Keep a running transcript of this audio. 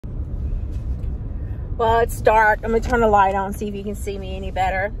Well, it's dark. I'm going to turn the light on, see if you can see me any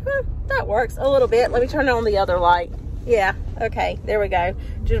better. That works a little bit. Let me turn on the other light. Yeah, okay, there we go.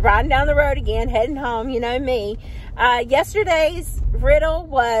 Just riding down the road again, heading home, you know me. Yesterday's riddle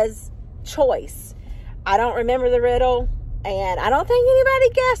was choice. I don't remember the riddle, and I don't think anybody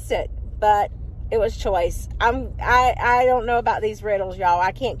guessed it, but it was choice. I don't know about these riddles, y'all.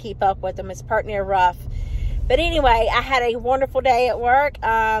 I can't keep up with them. It's pretty near rough. But anyway, I had a wonderful day at work.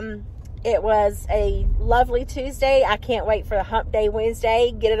 It was a lovely Tuesday. I can't wait for the hump day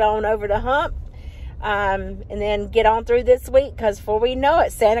Wednesday. Get it on over the hump. And then get on through this week, because before we know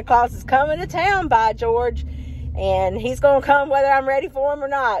it, Santa Claus is coming to town, by George. And he's going to come whether I'm ready for him or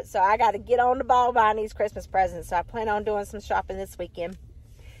not. So I got to get on the ball buying these Christmas presents. So I plan on doing some shopping this weekend.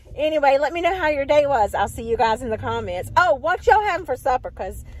 Anyway, let me know how your day was. I'll see you guys in the comments. Oh, what y'all having for supper?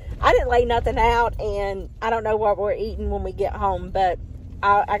 Because I didn't lay nothing out, and I don't know what we're eating when we get home. But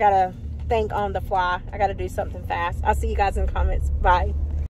I got to think on the fly. I got to do something fast. I'll see you guys in the comments. Bye.